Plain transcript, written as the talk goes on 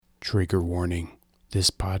Trigger warning. This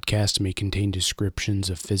podcast may contain descriptions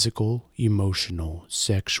of physical, emotional,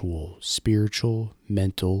 sexual, spiritual,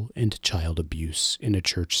 mental, and child abuse in a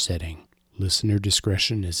church setting. Listener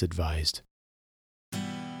discretion is advised.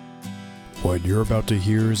 What you're about to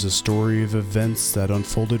hear is a story of events that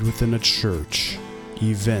unfolded within a church.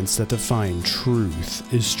 Events that define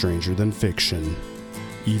truth is stranger than fiction.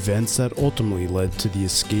 Events that ultimately led to the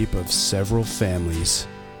escape of several families.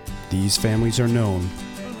 These families are known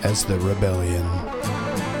as the Rebellion.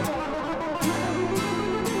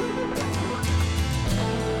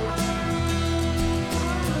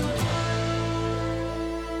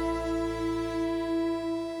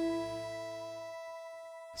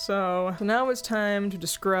 So now it's time to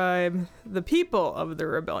describe the people of the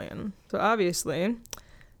Rebellion. So obviously,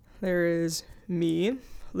 there is me,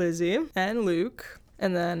 Lizzie, and Luke.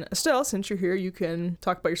 And then Estelle, since you're here, you can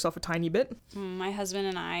talk about yourself a tiny bit. My husband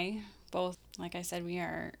and I both, like I said, we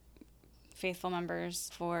are faithful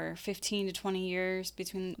members for 15 to 20 years.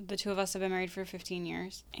 Between the two of us have been married for 15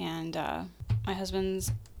 years. And my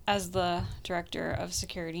husband's as the director of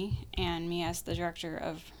security and me as the director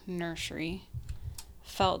of nursery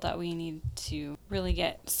felt that we need to really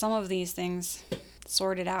get some of these things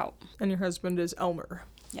sorted out. And your husband is Elmer.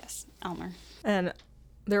 Yes, Elmer. And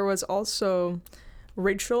there was also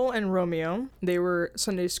Rachel and Romeo. They were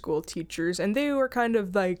Sunday school teachers, and they were kind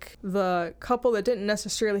of like the couple that didn't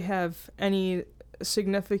necessarily have any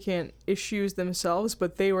significant issues themselves,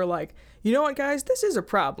 but they were like, you know what, guys, this is a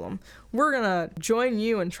problem. We're gonna join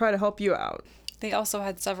you and try to help you out. They also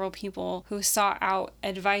had several people who sought out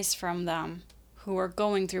advice from them who were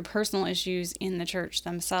going through personal issues in the church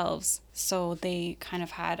themselves. So they kind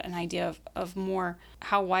of had an idea of more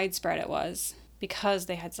how widespread it was because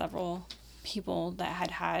they had several people that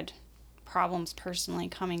had problems personally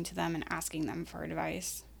coming to them and asking them for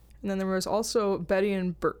advice. And then there was also Betty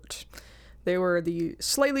and Bert. They were the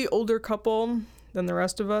slightly older couple than the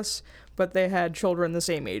rest of us, but they had children the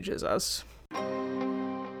same age as us.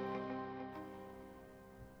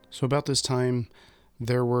 So about this time,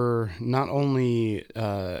 there were not only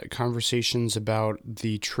conversations about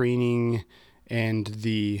the training and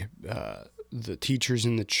the teachers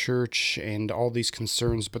in the church and all these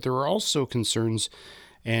concerns, but there were also concerns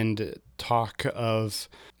and talk of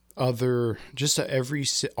all the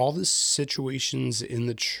situations in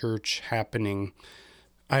the church happening.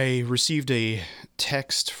 I received a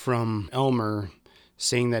text from Elmer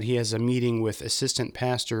saying that he has a meeting with assistant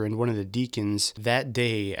pastor and one of the deacons that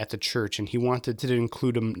day at the church, and he wanted to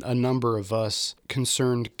include a number of us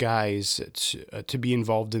concerned guys to be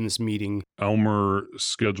involved in this meeting. Elmer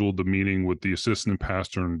scheduled the meeting with the assistant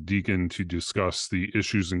pastor and deacon to discuss the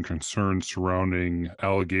issues and concerns surrounding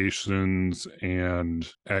allegations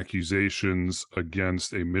and accusations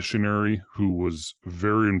against a missionary who was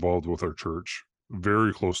very involved with our church,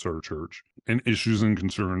 very close to our church, and issues and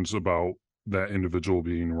concerns about that individual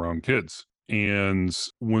being around kids. And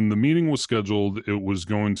when the meeting was scheduled, it was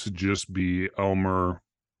going to just be Elmer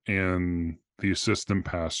and the assistant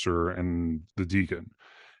pastor and the deacon.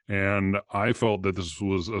 And I felt that this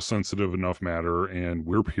was a sensitive enough matter, and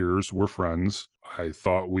we're peers, we're friends. I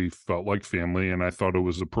thought we felt like family, and I thought it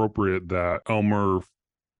was appropriate that Elmer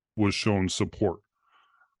was shown support.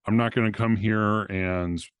 I'm not going to come here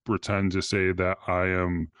and pretend to say that I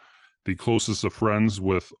am the closest of friends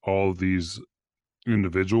with all of these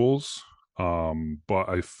individuals, but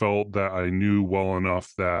I felt that I knew well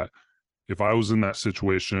enough that if I was in that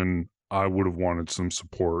situation, I would have wanted some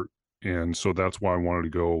support. And so that's why I wanted to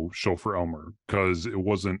go show for Elmer, because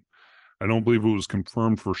I don't believe it was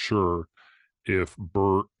confirmed for sure if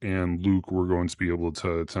Bert and Luke were going to be able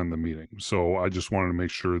to attend the meeting. So I just wanted to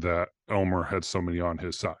make sure that Elmer had somebody on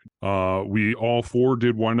his side. We all four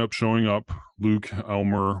did wind up showing up, Luke,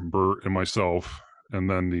 Elmer, Bert, and myself. And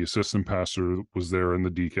then the assistant pastor was there and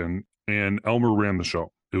the deacon, and Elmer ran the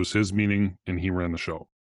show. It was his meeting and he ran the show.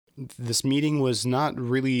 This meeting was not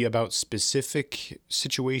really about specific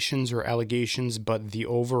situations or allegations, but the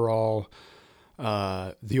overall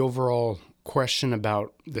question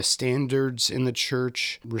about the standards in the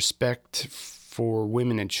church, respect for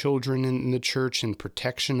women and children in the church, and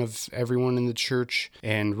protection of everyone in the church.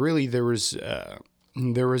 And really, there was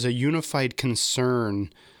a unified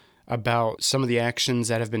concern about some of the actions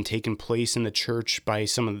that have been taking place in the church by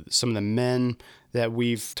some of the men that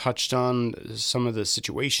we've touched on, some of the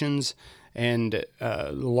situations. And the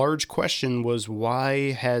large question was,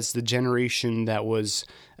 why has the generation that was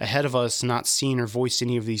ahead of us not seen or voiced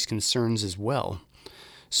any of these concerns as well?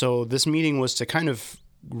 So this meeting was to kind of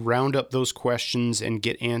round up those questions and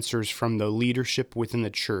get answers from the leadership within the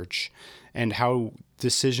church, and how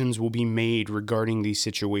decisions will be made regarding these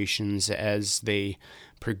situations as they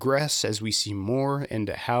progress, as we see more, and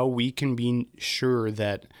how we can be sure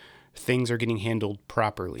that things are getting handled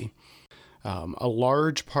properly. A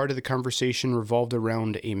large part of the conversation revolved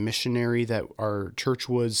around a missionary that our church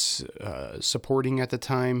was supporting at the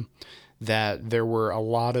time, that there were a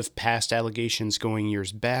lot of past allegations going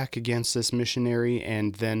years back against this missionary,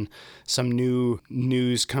 and then some new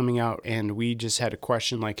news coming out, and we just had a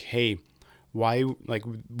question like, hey, why, like,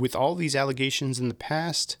 with all these allegations in the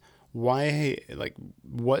past, why, like,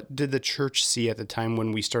 what did the church see at the time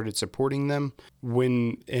when we started supporting them?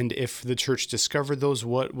 And if the church discovered those,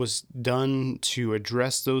 what was done to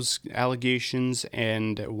address those allegations,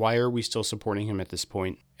 and why are we still supporting him at this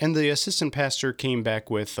point? And the assistant pastor came back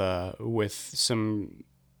with some,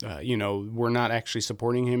 we're not actually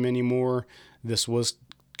supporting him anymore. This was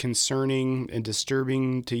concerning and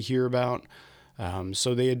disturbing to hear about.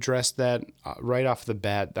 So they addressed that right off the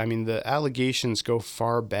bat. I mean, the allegations go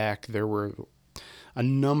far back. There were a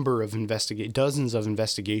number of dozens of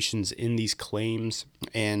investigations in these claims.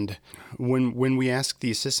 And when we asked the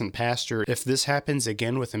assistant pastor, if this happens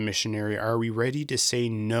again with a missionary, are we ready to say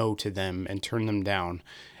no to them and turn them down?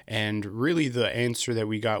 And really the answer that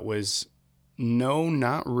we got was, no,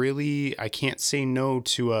 not really. I can't say no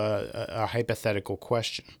to a hypothetical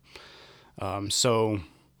question. So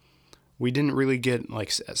we didn't really get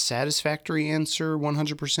like a satisfactory answer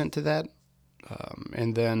 100% to that.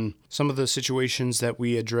 And then some of the situations that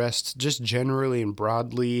we addressed just generally and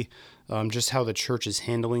broadly, just how the church is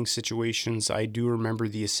handling situations. I do remember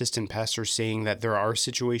the assistant pastor saying that there are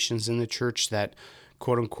situations in the church that,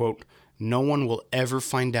 quote unquote, no one will ever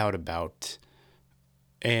find out about.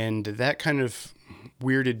 And that kind of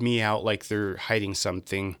weirded me out, like they're hiding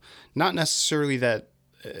something. Not necessarily that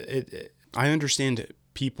I understand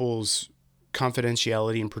people's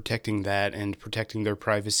confidentiality and protecting that and protecting their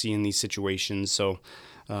privacy in these situations. So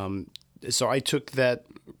I took that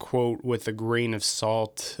quote with a grain of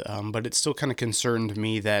salt, but it still kind of concerned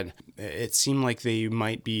me that it seemed like they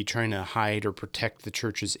might be trying to hide or protect the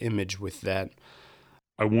church's image with that.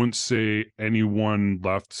 I wouldn't say anyone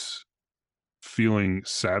left feeling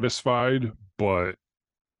satisfied, but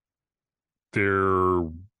there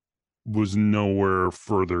was nowhere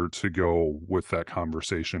further to go with that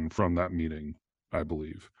conversation from that meeting, I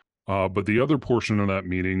believe. But the other portion of that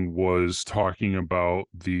meeting was talking about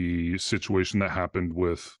the situation that happened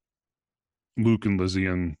with Luke and Lizzie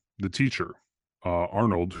and the teacher,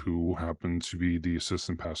 Arnold, who happened to be the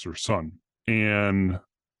assistant pastor's son. And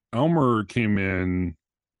Elmer came in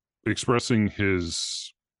expressing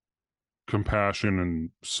his compassion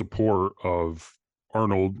and support of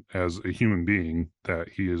Arnold as a human being that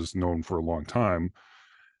he has known for a long time,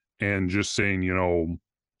 and just saying,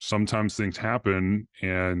 sometimes things happen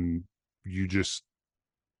and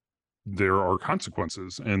there are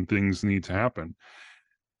consequences and things need to happen.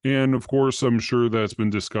 And of course, I'm sure that's been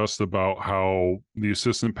discussed about how the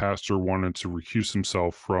assistant pastor wanted to recuse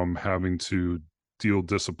himself from having to deal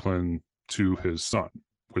discipline to his son,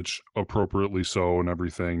 which appropriately so and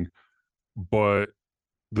everything. But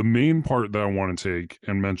the main part that I want to take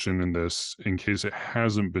and mention in this, in case it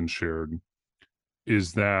hasn't been shared,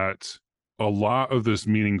 is that a lot of this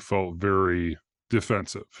meeting felt very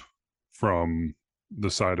defensive from the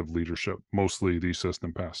side of leadership, mostly the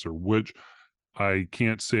assistant pastor, which I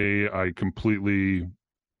can't say I completely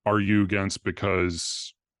argue against,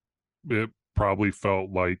 because it probably felt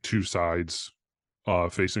like two sides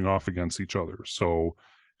facing off against each other. So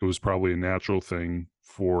it was probably a natural thing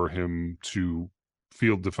for him to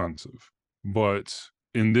feel defensive. But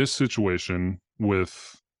in this situation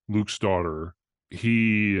with Luke's daughter,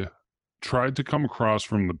 he tried to come across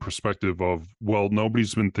from the perspective of, well,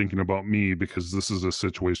 nobody's been thinking about me because this is a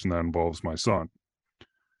situation that involves my son.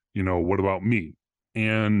 What about me?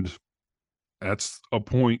 And that's a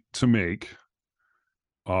point to make.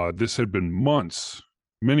 This had been months,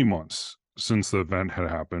 many months since the event had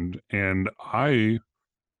happened. And I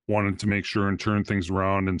wanted to make sure and turn things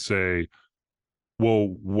around and say,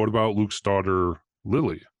 well, what about Luke's daughter,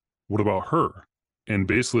 Lily? What about her? And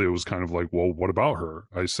basically it was kind of like, well, what about her?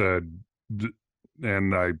 I said,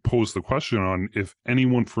 and I posed the question on if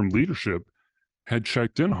anyone from leadership had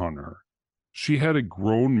checked in on her. She had a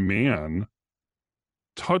grown man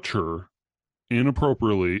touch her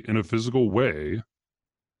inappropriately in a physical way.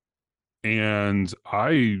 And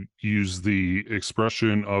I used the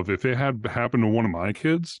expression of, if it had happened to one of my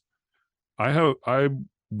kids,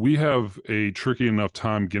 we have a tricky enough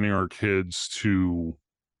time getting our kids to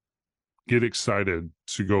get excited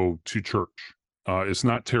to go to church It's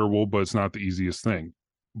not terrible, but it's not the easiest thing.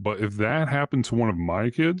 But if that happened to one of my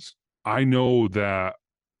kids, I know that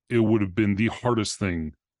it would have been the hardest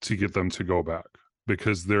thing to get them to go back,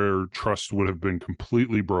 because their trust would have been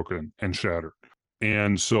completely broken and shattered.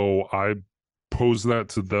 And so I posed that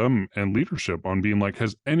to them and leadership on being like,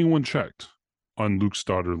 has anyone checked on Luke's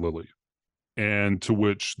daughter, Lily? And to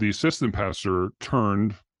which the assistant pastor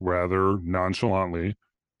turned rather nonchalantly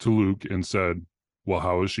to Luke and said, well,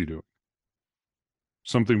 how is she doing?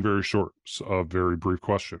 Something very short, a very brief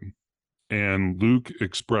question. And Luke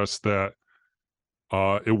expressed that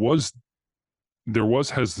there was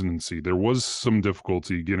hesitancy. There was some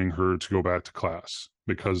difficulty getting her to go back to class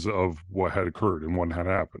because of what had occurred and what had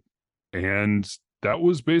happened. And that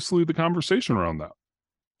was basically the conversation around that.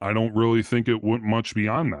 I don't really think it went much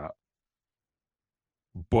beyond that.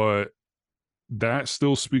 But that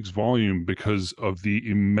still speaks volume because of the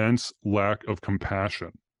immense lack of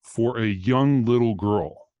compassion for a young little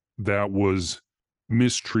girl that was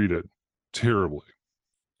mistreated terribly.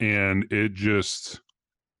 And it just,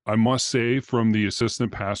 I must say, from the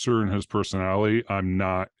assistant pastor and his personality, I'm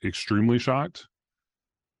not extremely shocked,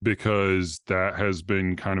 because that has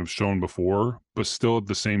been kind of shown before, but still at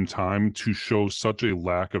the same time, to show such a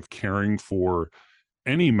lack of caring for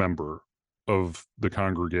any member of the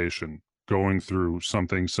congregation going through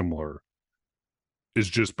something similar is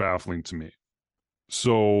just baffling to me.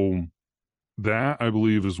 So that, I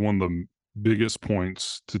believe, is one of the biggest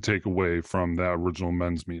points to take away from that original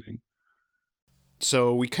men's meeting.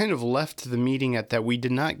 So we kind of left the meeting at that. We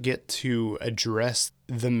did not get to address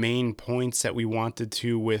the main points that we wanted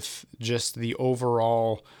to, with just the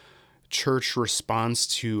overall church response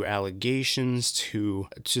to allegations, to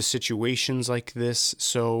situations like this.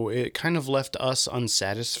 So it kind of left us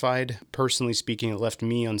unsatisfied. Personally speaking, it left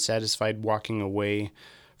me unsatisfied walking away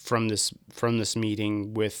from this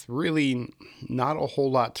meeting with really not a whole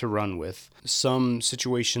lot to run with. Some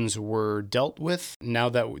situations were dealt with. Now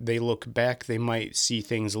that they look back, they might see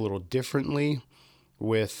things a little differently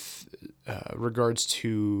with regards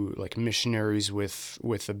to like missionaries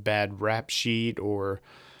with a bad rap sheet or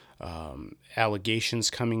allegations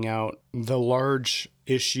coming out. The large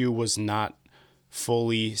issue was not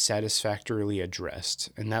fully satisfactorily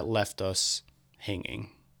addressed, and that left us hanging.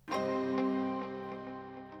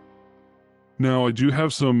 Now, I do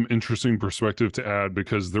have some interesting perspective to add,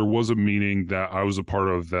 because there was a meeting that I was a part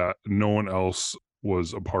of that no one else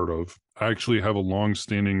was a part of. I actually have a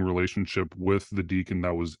long-standing relationship with the deacon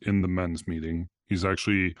that was in the men's meeting. He's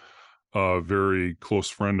actually a very close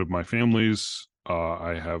friend of my family's.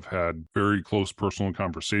 I have had very close personal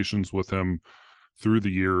conversations with him through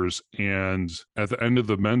the years. And at the end of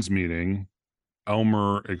the men's meeting,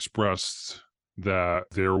 Elmer expressed that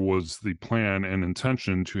there was the plan and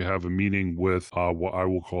intention to have a meeting with what I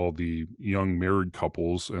will call the young married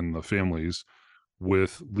couples and the families,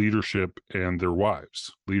 with leadership and their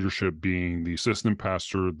wives. Leadership being the assistant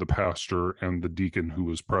pastor, the pastor, and the deacon who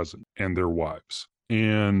was present, and their wives.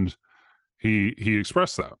 And he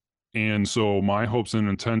expressed that. And so my hopes and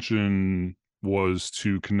intention was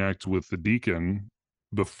to connect with the deacon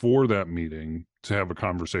before that meeting to have a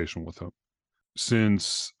conversation with him.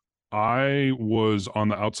 Since I was on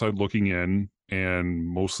the outside looking in, and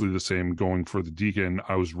mostly the same going for the deacon,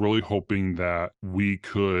 I was really hoping that we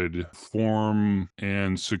could form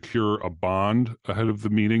and secure a bond ahead of the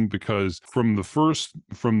meeting, because from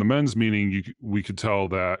the men's meeting, we could tell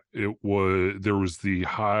that there was the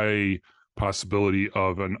high possibility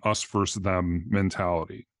of an us versus them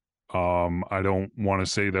mentality. I don't want to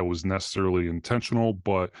say that was necessarily intentional,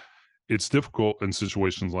 but it's difficult in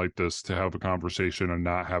situations like this to have a conversation and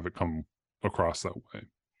not have it come across that way.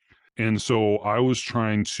 And so I was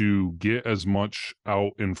trying to get as much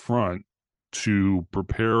out in front to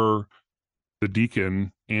prepare the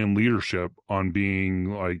deacon and leadership on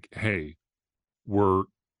being like, hey, we're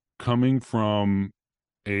coming from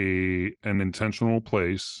an intentional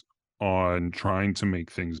place on trying to make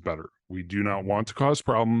things better. We do not want to cause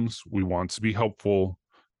problems. We want to be helpful.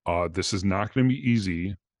 This is not going to be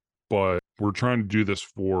easy, but we're trying to do this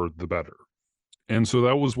for the better. And so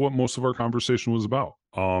that was what most of our conversation was about.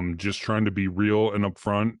 Just trying to be real and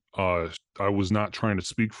upfront. I was not trying to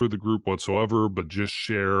speak for the group whatsoever, but just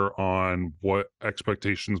share on what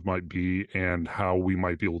expectations might be and how we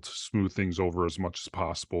might be able to smooth things over as much as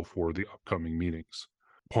possible for the upcoming meetings.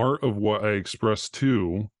 Part of what I expressed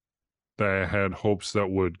too, that I had hopes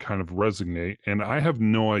that would kind of resonate, and I have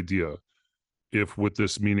no idea if with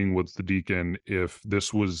this meeting with the deacon, if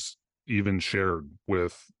this was even shared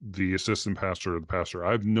with the assistant pastor or the pastor.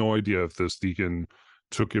 I have no idea if this deacon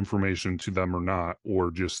took information to them or not,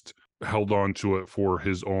 or just held on to it for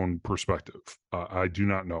his own perspective. I do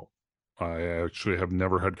not know. I actually have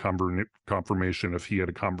never had confirmation if he had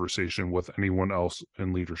a conversation with anyone else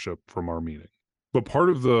in leadership from our meeting. But part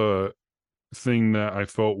of the thing that I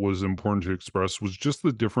felt was important to express was just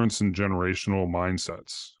the difference in generational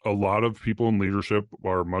mindsets. A lot of people in leadership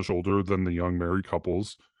are much older than the young married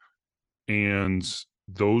couples, and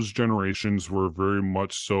those generations were very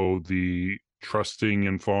much so the trusting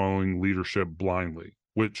and following leadership blindly,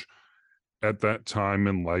 which at that time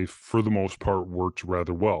in life, for the most part, worked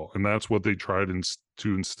rather well. And that's what they tried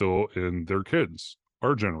to instill in their kids,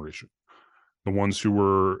 our generation, the ones who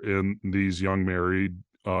were in these young married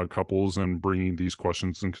couples and bringing these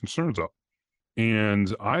questions and concerns up.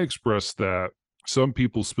 And I expressed that some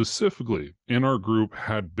people specifically in our group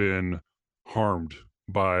had been harmed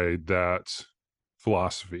by that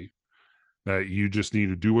philosophy, that you just need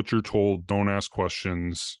to do what you're told, don't ask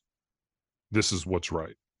questions. This is what's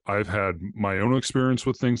right. I've had my own experience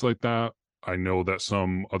with things like that. I know that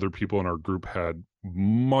some other people in our group had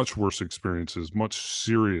much worse experiences, much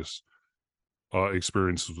serious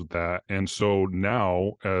experiences with that. And so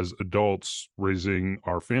now, as adults raising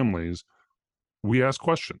our families, we ask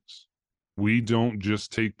questions. We don't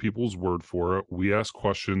just take people's word for it. We ask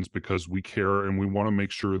questions because we care and we want to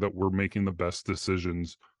make sure that we're making the best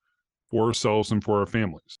decisions for ourselves and for our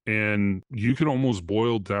families. And you can almost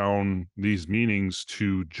boil down these meetings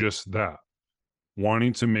to just that,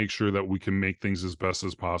 wanting to make sure that we can make things as best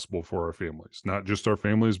as possible for our families, not just our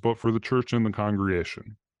families, but for the church and the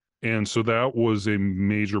congregation. And so that was a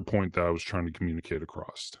major point that I was trying to communicate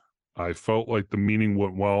across. I felt like the meeting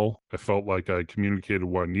went well. I felt like I communicated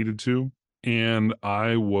what I needed to. And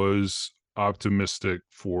I was optimistic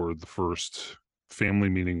for the first family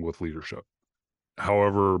meeting with leadership.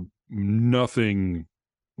 However, nothing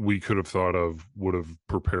we could have thought of would have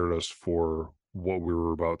prepared us for what we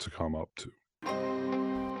were about to come up to.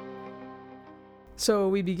 So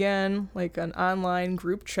we began like an online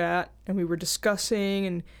group chat, and we were discussing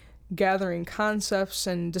and gathering concepts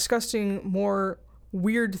and discussing more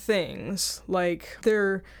weird things, like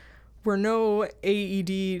there were no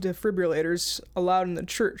AED defibrillators allowed in the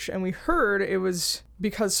church, and we heard it was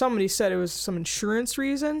because somebody said it was some insurance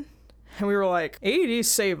reason. And we were like, AEDs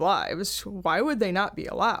save lives. Why would they not be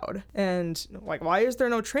allowed? And like, why is there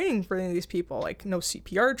no training for any of these people? Like, no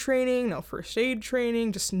CPR training, no first aid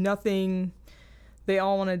training, just nothing. They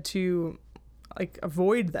all wanted to like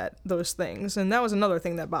avoid those things. And that was another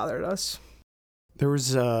thing that bothered us. There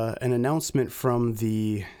was an announcement from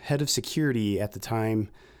the head of security at the time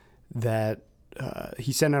that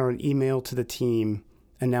he sent out an email to the team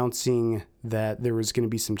announcing that there was going to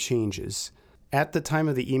be some changes. At the time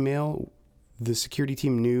of the email, the security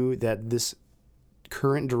team knew that this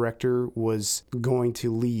current director was going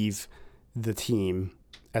to leave the team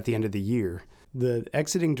at the end of the year. The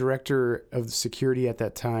exiting director of the security at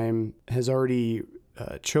that time has already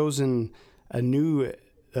chosen a new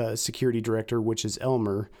security director, which is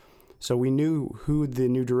Elmer. So we knew who the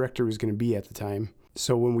new director was going to be at the time.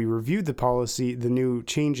 So when we reviewed the policy, the new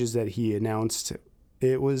changes that he announced,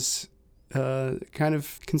 it was kind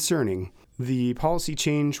of concerning. The policy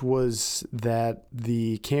change was that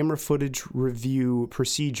the camera footage review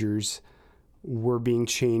procedures were being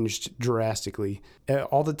changed drastically.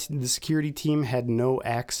 All the security team had no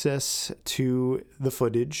access to the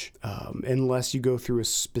footage unless you go through a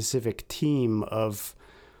specific team of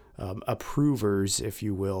approvers, if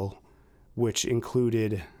you will, which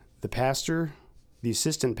included the pastor, the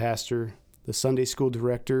assistant pastor, the Sunday school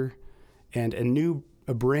director, and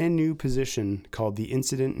a brand new position called the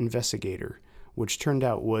incident investigator, which turned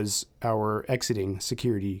out was our exiting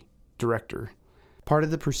security director. Part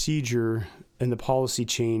of the procedure and the policy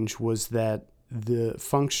change was that the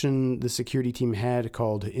function the security team had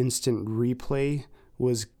called instant replay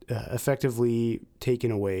was effectively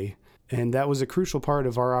taken away. And that was a crucial part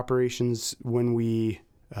of our operations when we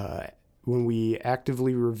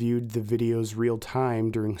actively reviewed the videos real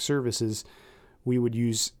time during services. We would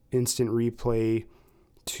use instant replay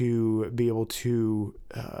to be able to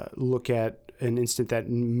look at an incident that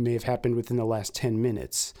may have happened within the last 10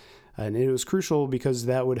 minutes. And it was crucial because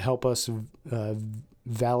that would help us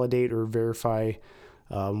validate or verify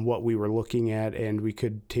what we were looking at, and we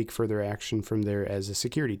could take further action from there as a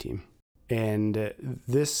security team. And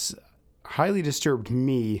this highly disturbed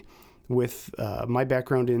me with my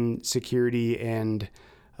background in security and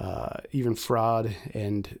even fraud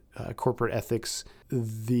and corporate ethics.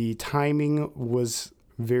 The timing was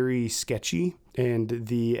very sketchy, and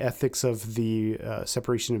the ethics of the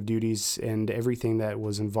separation of duties and everything that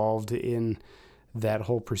was involved in that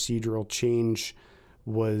whole procedural change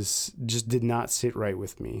did not sit right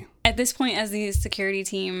with me. At this point, as the security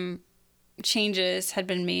team changes had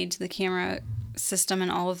been made to the camera system and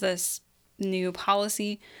all of this new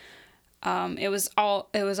policy, it was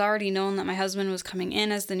already known that my husband was coming in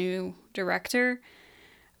as the new director.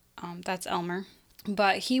 That's Elmer.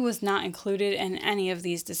 But he was not included in any of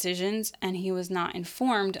these decisions, and he was not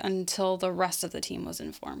informed until the rest of the team was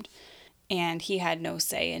informed. And he had no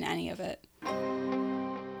say in any of it.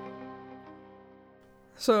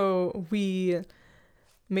 So we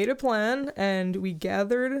made a plan, and we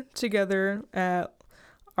gathered together at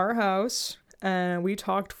our house, and we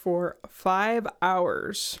talked for 5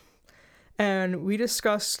 hours. And we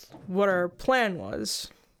discussed what our plan was.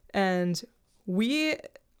 And we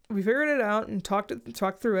figured it out and talked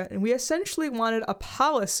through it, and we essentially wanted a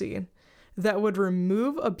policy that would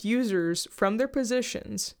remove abusers from their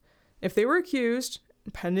positions if they were accused,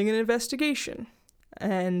 pending an investigation.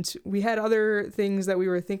 And we had other things that we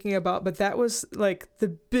were thinking about, but that was like the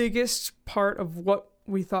biggest part of what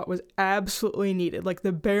we thought was absolutely needed, like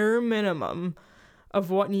the bare minimum of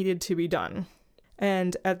what needed to be done.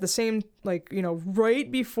 And at the same, right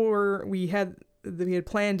before we had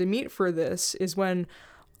planned to meet for this is when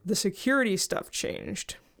the security stuff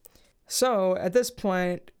changed. So at this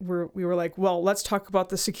point, we were like, well, let's talk about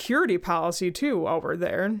the security policy too while we're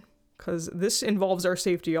there, because this involves our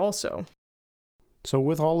safety also. So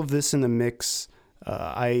with all of this in the mix,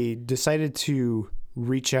 I decided to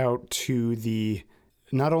reach out to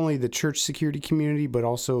not only the church security community, but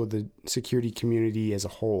also the security community as a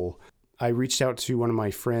whole. I reached out to one of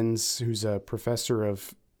my friends who's a professor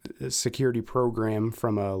of a security program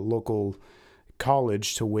from a local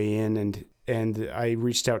college to weigh in, and I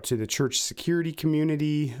reached out to the church security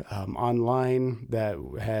community online that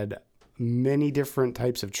had many different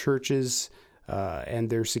types of churches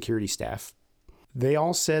and their security staff. They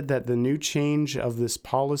all said that the new change of this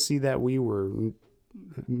policy that we were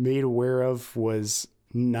made aware of was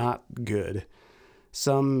not good.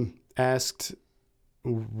 Some asked,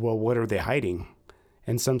 well, what are they hiding?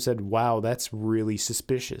 And some said, wow, that's really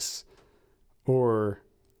suspicious. Or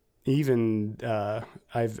even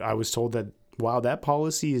I was told that, wow, that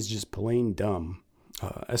policy is just plain dumb.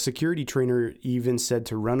 A security trainer even said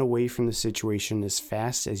to run away from the situation as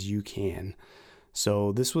fast as you can.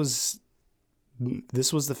 So this was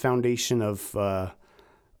the foundation of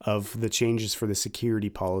the changes for the security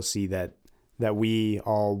policy that we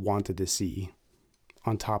all wanted to see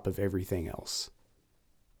on top of everything else.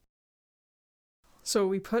 So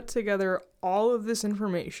we put together all of this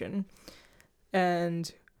information,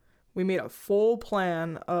 and we made a full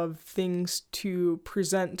plan of things to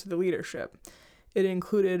present to the leadership. It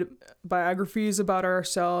included biographies about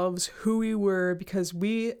ourselves, who we were, because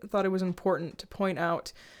we thought it was important to point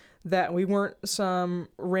out that we weren't some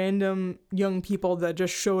random young people that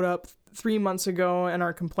just showed up 3 months ago and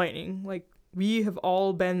are complaining. Like, we have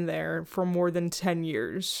all been there for more than 10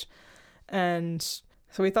 years. And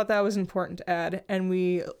so we thought that was important to add. And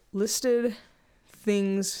we listed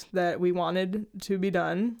things that we wanted to be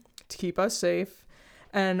done to keep us safe.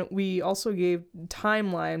 And we also gave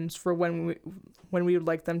timelines for when we would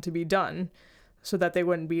like them to be done, so that they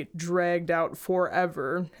wouldn't be dragged out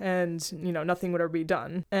forever and, nothing would ever be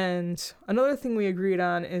done. And another thing we agreed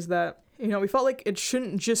on is that, we felt like it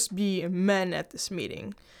shouldn't just be men at this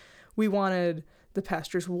meeting. We wanted the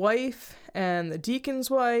pastor's wife and the deacon's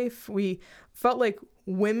wife. We felt like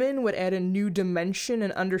women would add a new dimension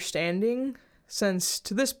and understanding, since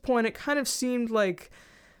to this point it kind of seemed like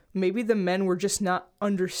maybe the men were just not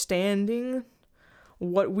understanding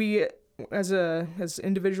what we as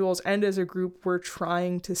individuals and as a group were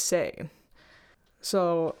trying to say.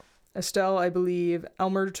 So Estelle, I believe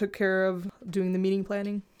Elmer took care of doing the meeting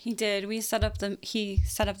planning. He did. He set up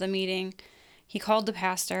the meeting. He called the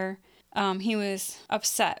pastor. He was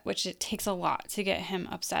upset, which it takes a lot to get him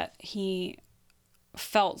upset. He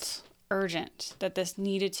felt urgent that this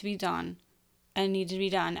needed to be done, and needed to be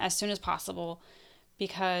done as soon as possible,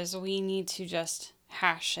 because we need to just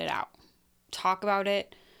hash it out, talk about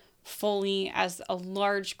it fully as a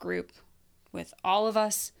large group with all of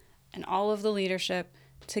us and all of the leadership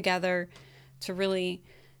together to really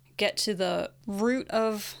get to the root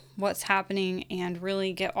of what's happening and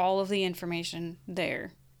really get all of the information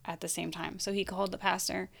there at the same time. So he called the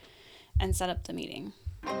pastor and set up the meeting.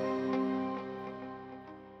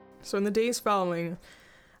 So in the days following,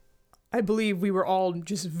 I believe we were all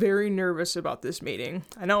just very nervous about this meeting.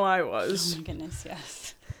 I know I was. Oh my goodness,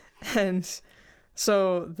 yes. And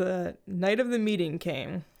so the night of the meeting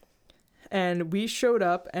came, and we showed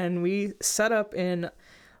up and we set up in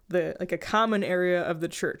a common area of the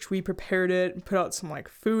church. We prepared it, put out some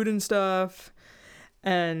food and stuff,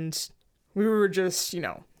 and we were just,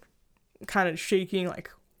 kind of shaking, like,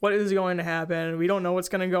 what is going to happen? We don't know what's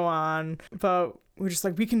going to go on, but we're just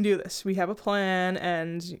like, we can do this. We have a plan,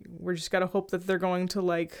 and we're just got to hope that they're going to,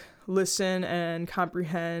 like, listen and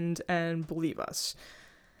comprehend and believe us.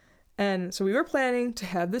 And so we were planning to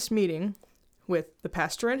have this meeting with the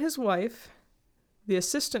pastor and his wife, the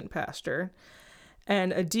assistant pastor,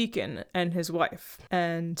 and a deacon and his wife.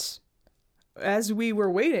 And as we were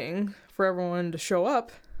waiting for everyone to show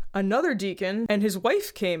up, another deacon and his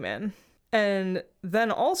wife came in. And then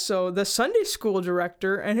also the Sunday school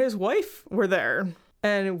director and his wife were there.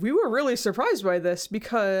 And we were really surprised by this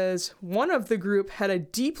because one of the group had a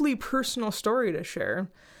deeply personal story to share.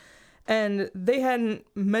 And they hadn't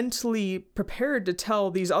mentally prepared to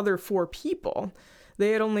tell these other 4 people.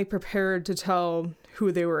 They had only prepared to tell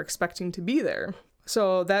who they were expecting to be there.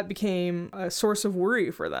 So that became a source of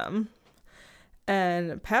worry for them.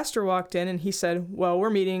 And pastor walked in and he said, well, we're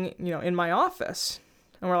meeting, in my office.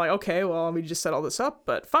 And we're like, okay, well, we just set all this up,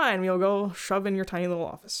 but fine, we'll go shove in your tiny little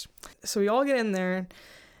office. So we all get in there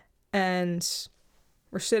and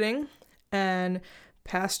we're sitting, and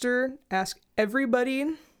pastor asked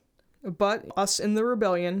everybody but us in the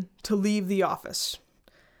rebellion to leave the office.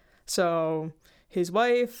 So his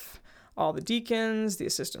wife, all the deacons, the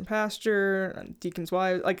assistant pastor, and deacon's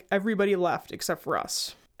wife, like everybody left except for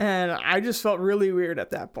us. And I just felt really weird at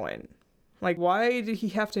that point. Like, why did he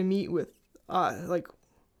have to meet with like,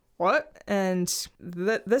 what? And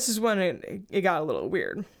this is when it got a little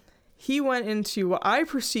weird. He went into what I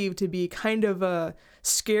perceived to be kind of a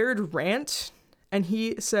scared rant, and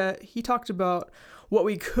he talked about what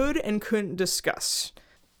we could and couldn't discuss.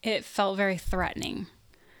 It felt very threatening.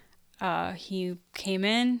 He came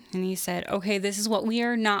in and he said, okay, this is what we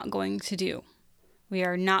are not going to do. We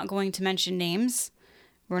are not going to mention names.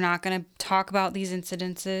 We're not going to talk about these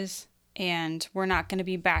incidences, and we're not going to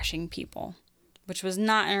be bashing people, which was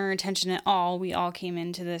not our intention at all. We all came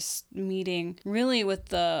into this meeting really with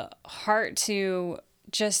the heart to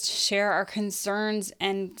just share our concerns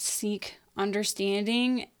and seek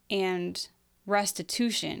understanding and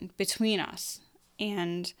restitution between us.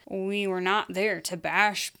 And we were not there to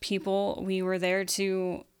bash people. We were there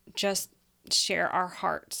to just share our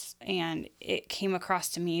hearts. And it came across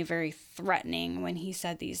to me very threatening when he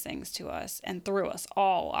said these things to us and threw us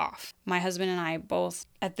all off. My husband and I both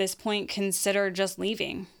at this point considered just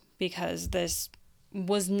leaving, because this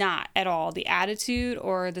was not at all the attitude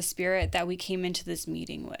or the spirit that we came into this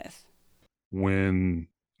meeting with. When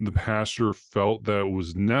the pastor felt that it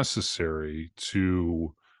was necessary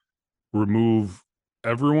to remove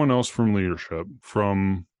everyone else from leadership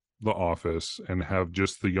from the office and have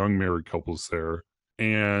just the young married couples there,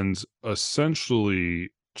 and essentially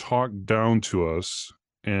talk down to us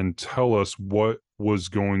and tell us what was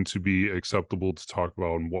going to be acceptable to talk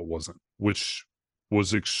about and what wasn't, which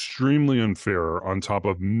was extremely unfair on top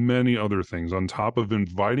of many other things, on top of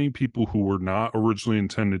inviting people who were not originally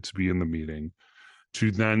intended to be in the meeting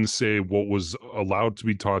to then say what was allowed to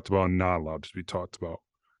be talked about and not allowed to be talked about.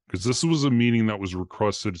 Because this was a meeting that was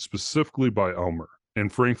requested specifically by Elmer.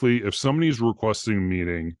 And frankly, if somebody's requesting a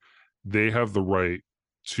meeting, they have the right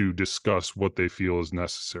to discuss what they feel is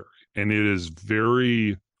necessary. And it is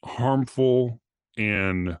very harmful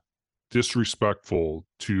and disrespectful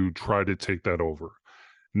to try to take that over.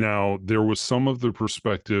 Now, there was some of the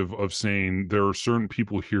perspective of saying there are certain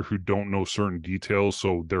people here who don't know certain details,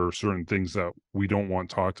 so there are certain things that we don't want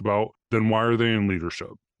talked about. Then why are they in leadership?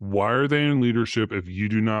 Why are they in leadership if you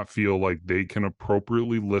do not feel like they can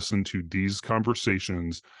appropriately listen to these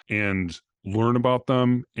conversations and learn about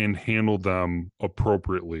them and handle them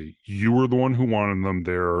appropriately? You were the one who wanted them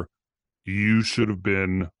there. You should have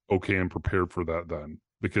been okay and prepared for that then,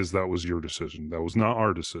 because that was your decision. That was not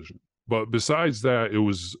our decision. But besides that, it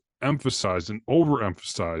was emphasized and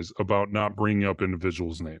overemphasized about not bringing up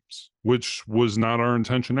individuals' names, which was not our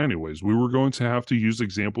intention anyways. We were going to have to use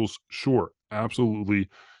examples, sure, absolutely,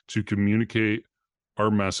 to communicate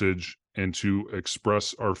our message and to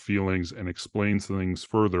express our feelings and explain things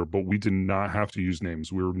further, but we did not have to use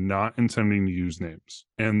names. We were not intending to use names.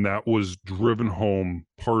 And that was driven home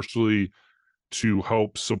partially to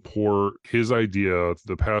help support his idea,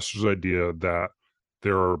 the pastor's idea, that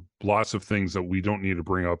there are lots of things that we don't need to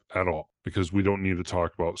bring up at all because we don't need to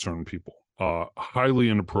talk about certain people. Highly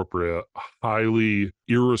inappropriate, highly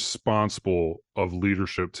irresponsible of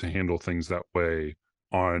leadership to handle things that way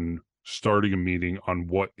on starting a meeting on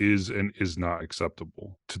what is and is not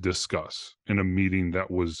acceptable to discuss in a meeting that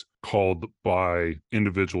was called by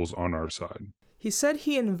individuals on our side. He said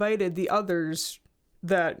he invited the others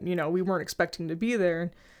that, we weren't expecting to be there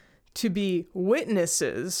to be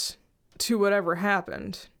witnesses to whatever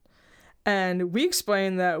happened. And we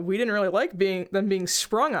explained that we didn't really like them being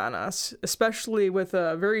sprung on us, especially with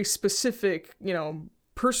a very specific,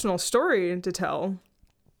 personal story to tell.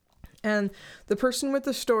 And the person with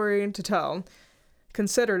the story to tell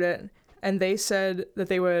considered it, and they said that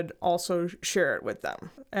they would also share it with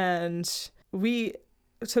them. And we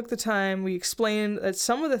took the time, we explained that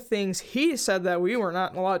some of the things he said that we were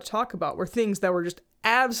not allowed to talk about were things that were just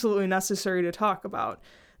absolutely necessary to talk about.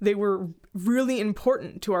 They were really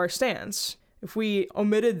important to our stance. If we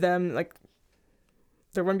omitted them,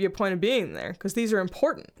 there wouldn't be a point of being there, because these are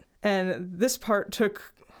important. And this part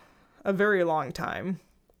took a very long time.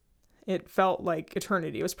 It felt like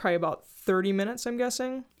eternity. It was probably about 30 minutes, I'm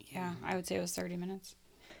guessing. Yeah, I would say it was 30 minutes.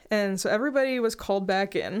 And so everybody was called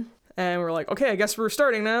back in, and we're like, okay, I guess we're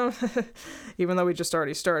starting now, even though we just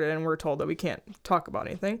already started and we're told that we can't talk about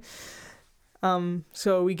anything.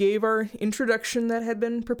 So we gave our introduction that had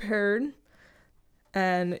been prepared,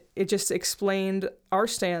 and it just explained our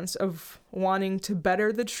stance of wanting to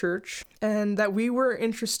better the church, and that we were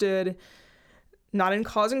interested not in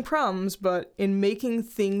causing problems, but in making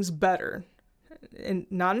things better, and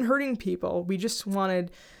not in hurting people. We just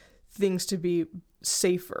wanted things to be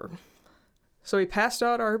safer. So we passed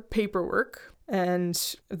out our paperwork,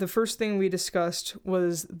 and the first thing we discussed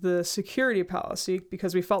was the security policy,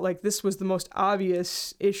 because we felt like this was the most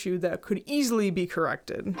obvious issue that could easily be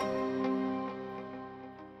corrected.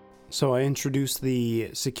 So I introduced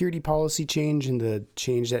the security policy change and the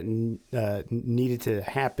change that needed to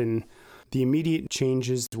happen. The immediate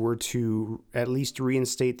changes were to at least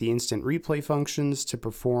reinstate the instant replay functions to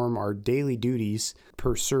perform our daily duties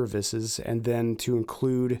per services, and then to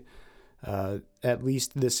include at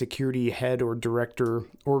least the security head or director,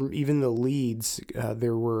 or even the leads.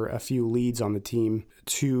 There were a few leads on the team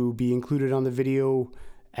to be included on the video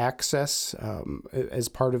access as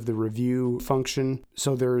part of the review function.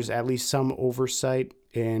 So there's at least some oversight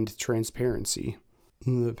and transparency.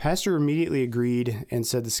 The pastor immediately agreed and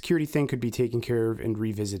said the security thing could be taken care of and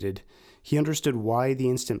revisited. He understood why the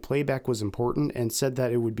instant playback was important and said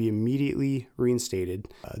that it would be immediately reinstated.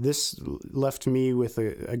 This left me with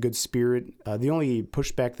a good spirit. The only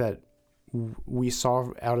pushback that we saw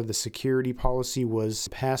out of the security policy was the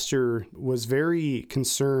pastor was very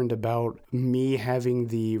concerned about me having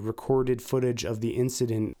the recorded footage of the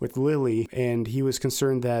incident with Lily, and he was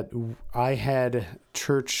concerned that I had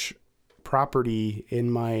church property in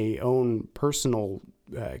my own personal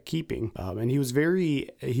keeping, and he was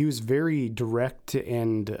very direct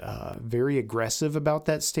and very aggressive about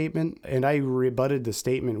that statement. And I rebutted the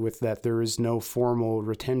statement with that there is no formal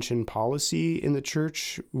retention policy in the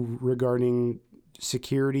church regarding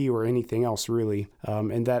security or anything else really,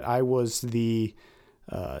 and that I was the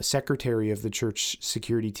secretary of the church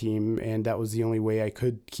security team, and that was the only way I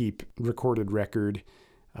could keep recorded record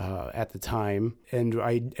at the time. And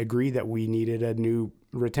I agreed that we needed a new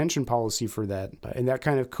retention policy for that. And that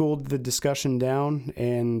kind of cooled the discussion down.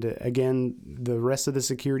 And again, the rest of the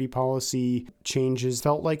security policy changes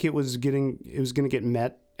felt like it was going to get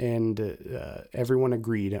met, and everyone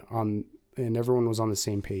agreed on, and everyone was on the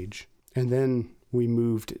same page. And then we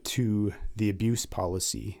moved to the abuse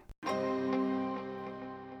policy.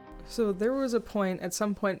 So there was a point at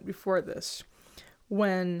some point before this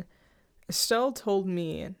when Estelle told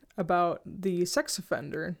me about the sex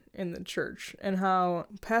offender in the church and how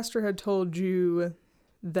pastor had told you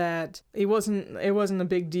that it wasn't a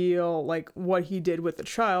big deal, like what he did with the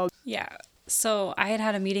child. Yeah. So I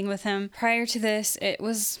had a meeting with him prior to this. It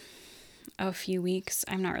was a few weeks.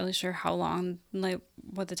 I'm not really sure how long, like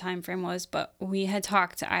what the time frame was, but we had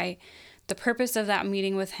talked. The purpose of that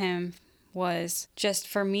meeting with him was just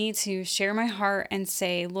for me to share my heart and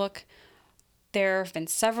say, look, there have been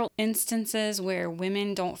several instances where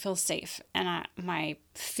women don't feel safe. And my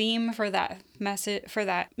theme for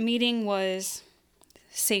that meeting was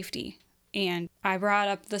safety. And I brought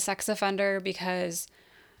up the sex offender because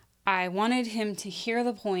I wanted him to hear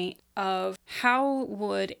the point of how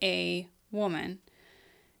would a woman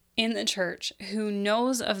in the church who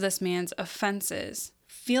knows of this man's offenses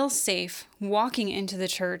feel safe walking into the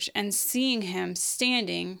church and seeing him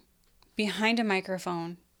standing behind a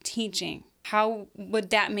microphone teaching. How would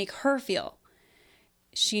that make her feel?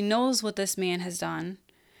 She knows what this man has done.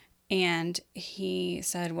 And he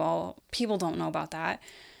said, well, people don't know about that.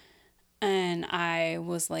 And I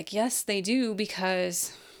was like, yes, they do,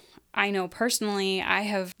 because I know personally I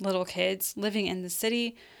have little kids living in the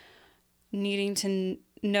city, needing to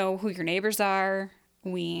know who your neighbors are.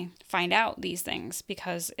 We find out these things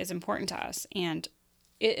because it's important to us. And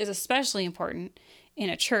it is especially important in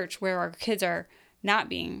a church where our kids are not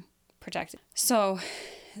being protected. So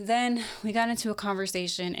then we got into a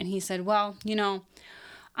conversation and he said, well,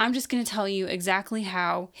 I'm just going to tell you exactly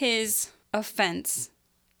how his offense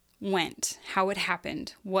went, how it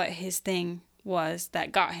happened, what his thing was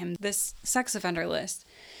that got him this sex offender list.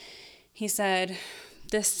 He said,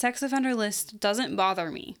 this sex offender list doesn't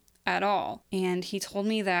bother me at all. And he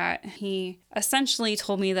essentially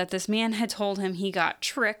told me that this man had told him he got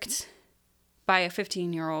tricked by a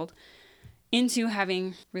 15-year-old into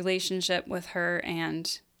having relationship with her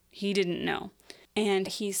and he didn't know. And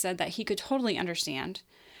he said that he could totally understand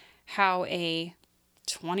how a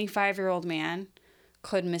 25-year-old man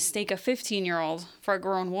could mistake a 15-year-old for a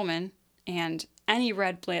grown woman, and any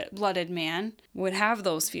red-blooded man would have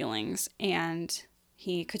those feelings, and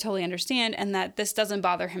he could totally understand, and that this doesn't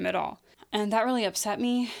bother him at all. And that really upset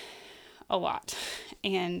me a lot.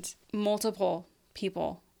 And multiple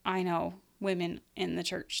people I know, women in the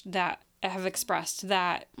church, that have expressed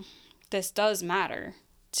that this does matter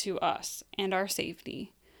to us and our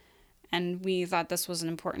safety. And we thought this was an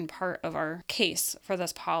important part of our case for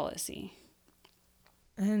this policy.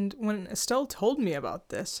 And when Estelle told me about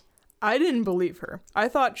this, I didn't believe her. I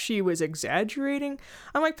thought she was exaggerating.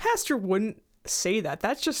 I'm like, Pastor wouldn't say that.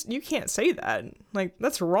 That's just, you can't say that. Like,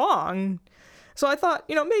 that's wrong. So I thought,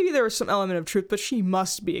 maybe there was some element of truth, but she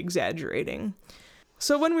must be exaggerating.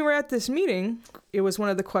 So when we were at this meeting, it was one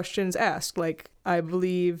of the questions asked. Like, I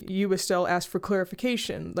believe you, Estelle, asked for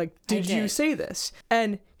clarification. Like, did you say this?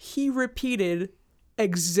 And he repeated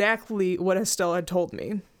exactly what Estelle had told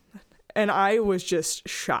me. And I was just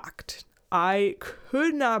shocked. I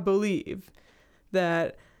could not believe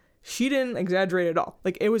that she didn't exaggerate at all.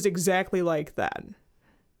 Like, it was exactly like that.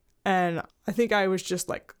 And I think I was just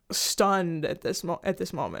like stunned at this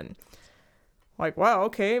moment. Like, wow,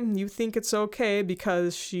 okay, you think it's okay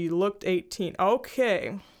because she looked 18.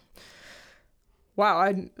 Okay. Wow,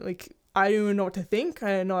 I didn't even know what to think. I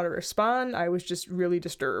didn't know how to respond. I was just really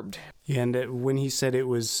disturbed. Yeah, and when he said it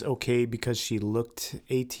was okay because she looked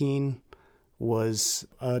 18 was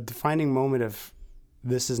a defining moment of,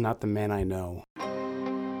 this is not the man I know.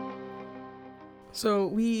 So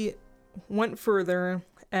we went further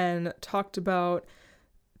and talked about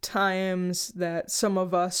times that some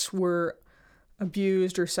of us were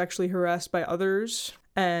abused or sexually harassed by others.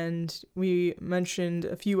 And we mentioned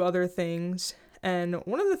a few other things. And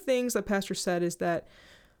one of the things that Pastor said is that,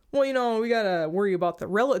 well, we gotta worry about the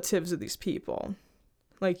relatives of these people.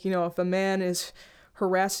 Like, if a man is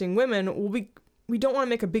harassing women, we don't want to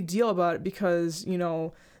make a big deal about it because,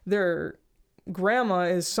 their grandma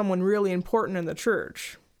is someone really important in the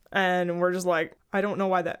church. And we're just like, I don't know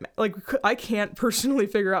why that, I can't personally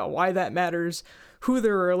figure out why that matters, who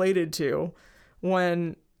they're related to,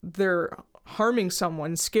 when they're harming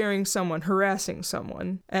someone, scaring someone, harassing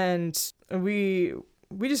someone. And we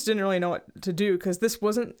just didn't really know what to do because this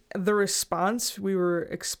wasn't the response we were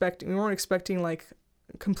expecting. We weren't expecting like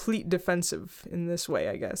complete defensive in this way,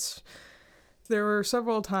 I guess. There were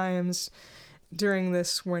several times during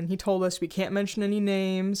this when he told us we can't mention any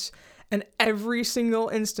names. And every single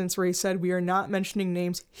instance where he said we are not mentioning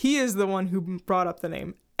names, he is the one who brought up the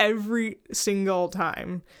name every single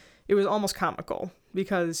time. It was almost comical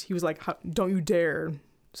because he was like, don't you dare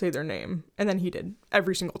say their name. And then he did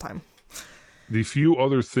every single time. The few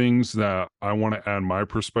other things that I want to add my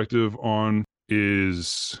perspective on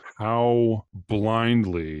is how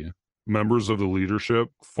blindly members of the leadership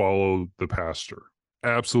followed the pastor.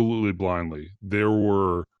 Absolutely blindly. There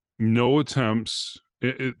were no attempts.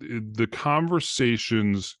 The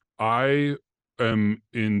conversations, I am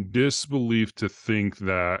in disbelief to think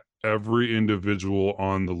that every individual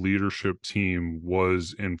on the leadership team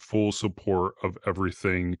was in full support of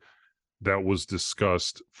everything that was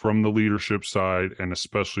discussed from the leadership side and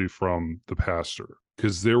especially from the pastor.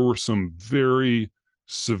 Because there were some very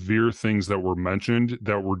severe things that were mentioned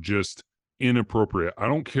that were just inappropriate. I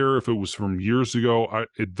don't care if it was from years ago.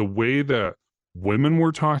 The way that women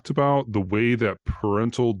were talked about, the way that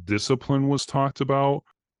parental discipline was talked about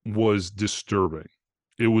was disturbing.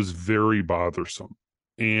 It was very bothersome.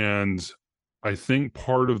 And I think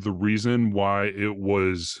part of the reason why it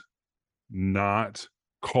was not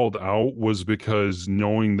called out was because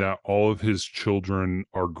knowing that all of his children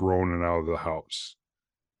are grown and out of the house.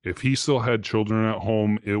 If he still had children at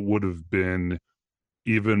home, it would have been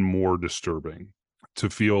even more disturbing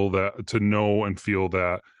to know and feel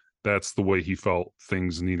that that's the way he felt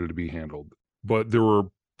things needed to be handled. But there were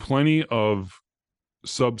plenty of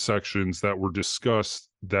subsections that were discussed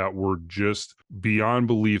that were just beyond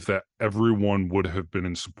belief that everyone would have been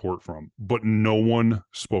in support from. But no one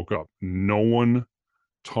spoke up. No one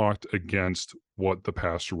talked against what the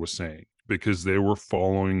pastor was saying because they were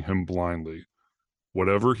following him blindly.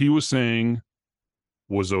 Whatever he was saying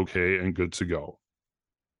was okay and good to go,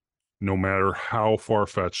 no matter how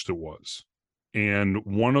far-fetched it was. And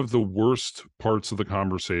one of the worst parts of the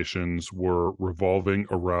conversations were revolving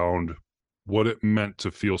around what it meant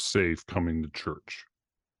to feel safe coming to church.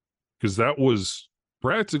 Because that was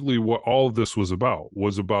practically what all of this was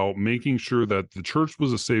about making sure that the church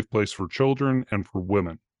was a safe place for children and for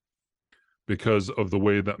women, because of the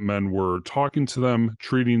way that men were talking to them,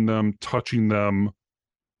 treating them, touching them,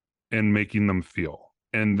 and making them feel.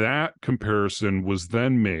 And that comparison was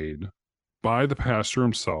then made by the pastor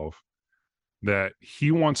himself, that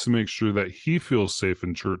he wants to make sure that he feels safe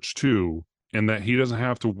in church too, and that he doesn't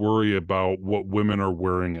have to worry about what women are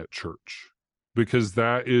wearing at church, because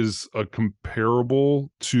that is a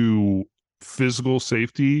comparable to physical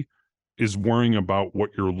safety, is worrying about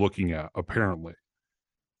what you're looking at, apparently.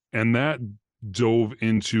 And that dove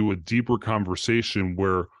into a deeper conversation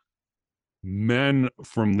where men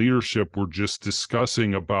from leadership were just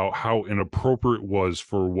discussing about how inappropriate it was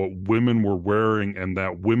for what women were wearing, and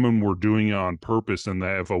that women were doing it on purpose, and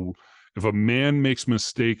that if a man makes a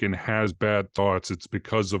mistake and has bad thoughts, it's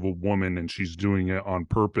because of a woman and she's doing it on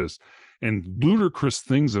purpose, and ludicrous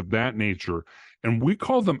things of that nature. And we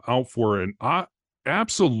called them out for it, and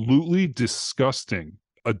absolutely disgusting.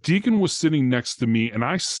 A deacon was sitting next to me, and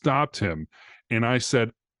I stopped him and I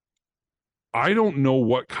said, I don't know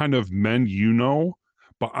what kind of men you know,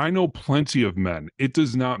 but I know plenty of men. It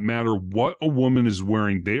does not matter what a woman is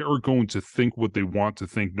wearing. They are going to think what they want to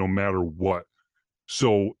think no matter what.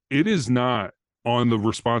 So it is not on the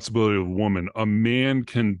responsibility of a woman. A man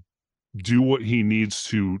can do what he needs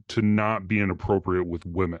to not be inappropriate with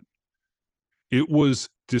women. It was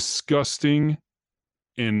disgusting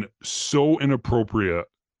and so inappropriate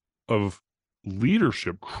of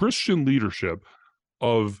leadership, Christian leadership,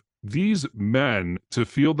 of these men to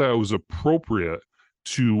feel that it was appropriate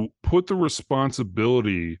to put the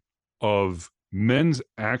responsibility of men's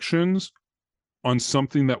actions on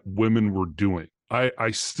something that women were doing.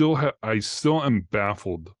 I still am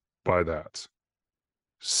baffled by that.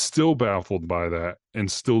 Still baffled by that,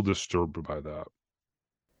 and still disturbed by that.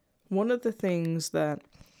 One of the things that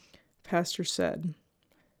Pastor said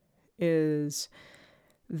is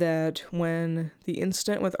that when the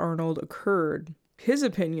incident with Arnold occurred, his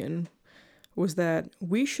opinion was that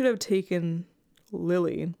we should have taken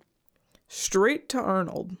Lily straight to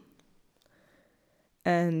Arnold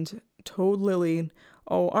and told Lily,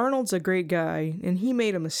 oh, Arnold's a great guy and he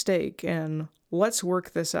made a mistake and let's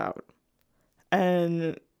work this out.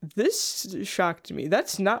 And this shocked me.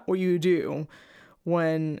 That's not what you do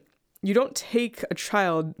when you don't take a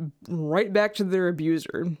child right back to their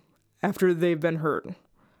abuser after they've been hurt.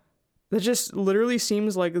 That just literally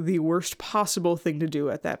seems like the worst possible thing to do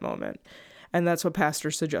at that moment. And that's what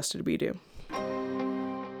Pastor suggested we do.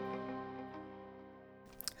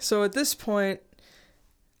 So at this point,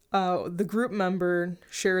 the group member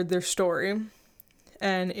shared their story,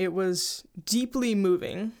 and it was deeply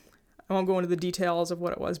moving. I won't go into the details of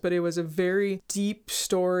what it was, but it was a very deep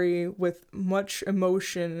story with much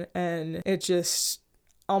emotion, and it just,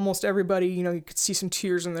 almost everybody, you could see some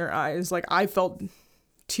tears in their eyes. Like, I felt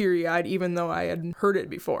teary-eyed even though I had heard it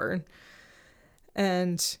before.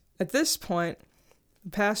 And at this point, the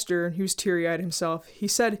pastor, he was teary-eyed himself, he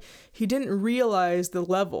said he didn't realize the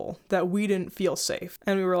level that we didn't feel safe.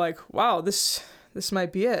 And we were like, wow, this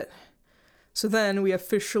might be it. So then we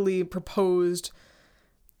officially proposed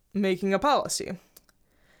making a policy.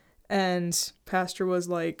 And pastor was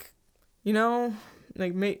like,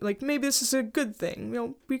 maybe this is a good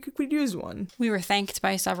thing. We could use one. We were thanked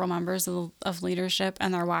by several members of leadership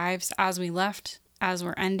and their wives as we left, as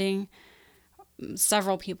we're ending.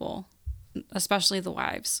 Several people, especially the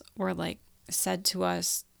wives, were said to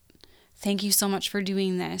us, thank you so much for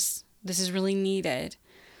doing this. This is really needed.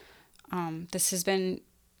 This has been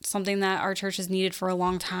something that our church has needed for a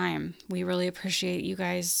long time. We really appreciate you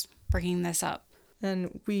guys bringing this up.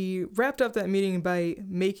 And we wrapped up that meeting by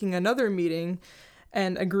making another meeting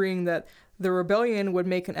and agreeing that the rebellion would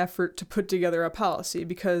make an effort to put together a policy,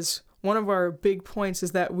 because one of our big points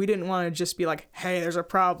is that we didn't want to just be like, hey, there's a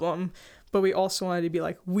problem, but we also wanted to be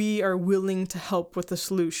like, we are willing to help with the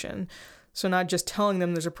solution. So not just telling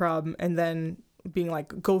them there's a problem and then being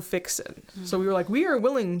like, go fix it. Mm-hmm. So we were like, we are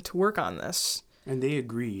willing to work on this. And they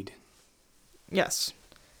agreed. Yes.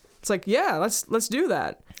 It's like, yeah, let's do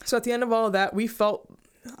that. So at the end of all of that,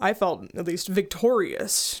 I felt at least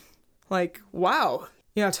victorious. Like, wow.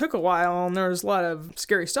 It took a while and there was a lot of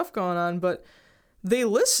scary stuff going on, but they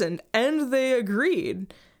listened and they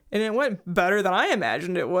agreed. And it went better than I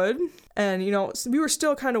imagined it would. And, you know, we were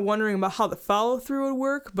still kind of wondering about how the follow through would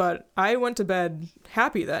work, but I went to bed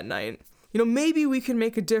happy that night. You know, maybe we could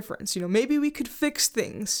make a difference. You know, maybe we could fix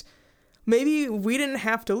things. Maybe we didn't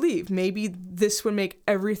have to leave. Maybe this would make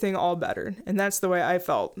everything all better. And that's the way I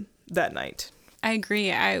felt that night. I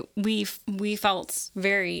agree. We felt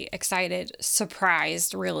very excited,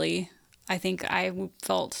 surprised, really. I think I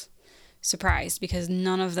felt surprised because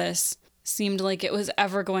none of this seemed like it was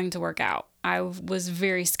ever going to work out. I was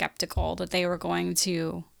very skeptical that they were going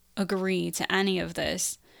to agree to any of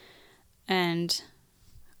this. And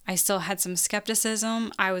I still had some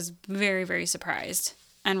skepticism. I was very, very surprised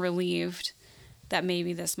and relieved that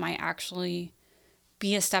maybe this might actually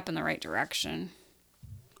be a step in the right direction.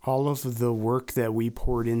 All of the work that we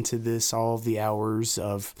poured into this, all of the hours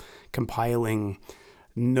of compiling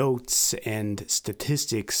notes and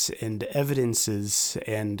statistics and evidences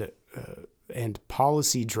and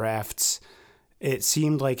policy drafts, it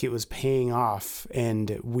seemed like it was paying off,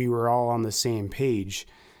 and we were all on the same page.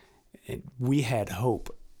 We had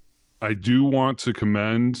hope. I do want to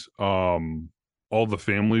commend all the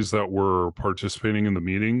families that were participating in the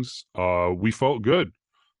meetings. We felt good.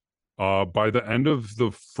 By the end of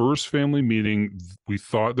the first family meeting, we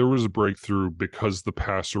thought there was a breakthrough because the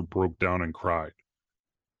pastor broke down and cried.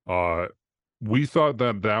 We thought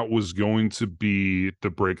that was going to be the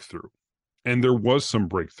breakthrough. And there was some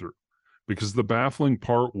breakthrough, because the baffling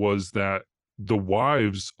part was that the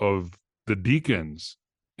wives of the deacons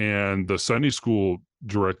and the Sunday school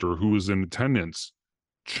director who was in attendance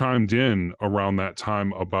chimed in around that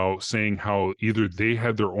time about saying how either they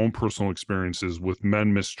had their own personal experiences with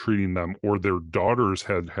men mistreating them or their daughters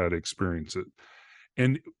had experiences.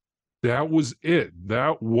 And that was it.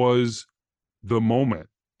 That was the moment.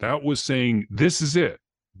 That was saying, this is it.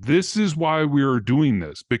 This is why we are doing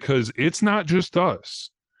this, because it's not just us.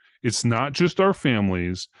 It's not just our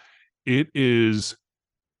families. It is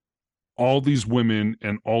all these women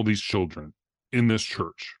and all these children in this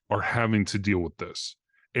church are having to deal with this.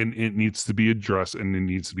 And it needs to be addressed and it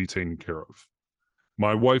needs to be taken care of.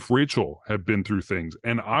 My wife, Rachel, had been through things,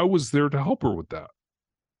 and I was there to help her with that.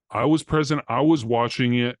 I was present, I was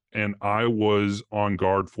watching it, and I was on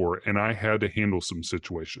guard for it, and I had to handle some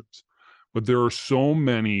situations. But there are so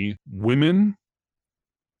many women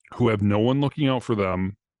who have no one looking out for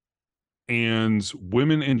them, and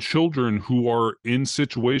women and children who are in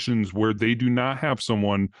situations where they do not have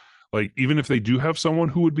someone, like even if they do have someone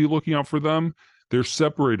who would be looking out for them, they're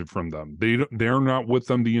separated from them. They're not with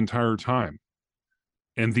them the entire time.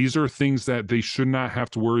 And these are things that they should not have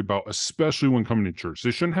to worry about, especially when coming to church.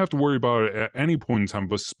 They shouldn't have to worry about it at any point in time,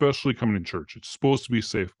 but especially coming to church. It's supposed to be a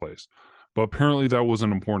safe place. But apparently that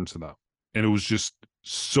wasn't important to them. And it was just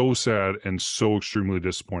so sad and so extremely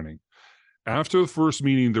disappointing. After the first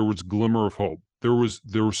meeting, there was a glimmer of hope. There was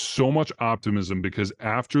so much optimism, because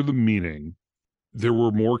after the meeting, there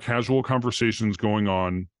were more casual conversations going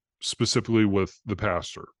on, specifically with the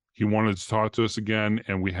pastor. He wanted to talk to us again,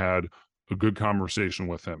 and we had a good conversation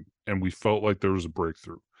with him, and we felt like there was a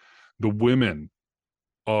breakthrough. The women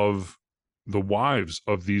of the wives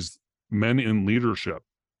of these men in leadership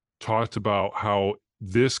talked about how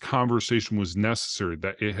this conversation was necessary,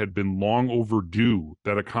 that it had been long overdue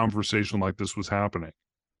that a conversation like this was happening.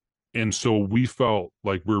 And so we felt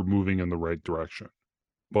like we were moving in the right direction.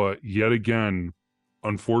 But yet again,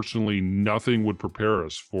 unfortunately, nothing would prepare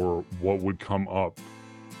us for what would come up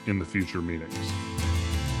in the future meetings.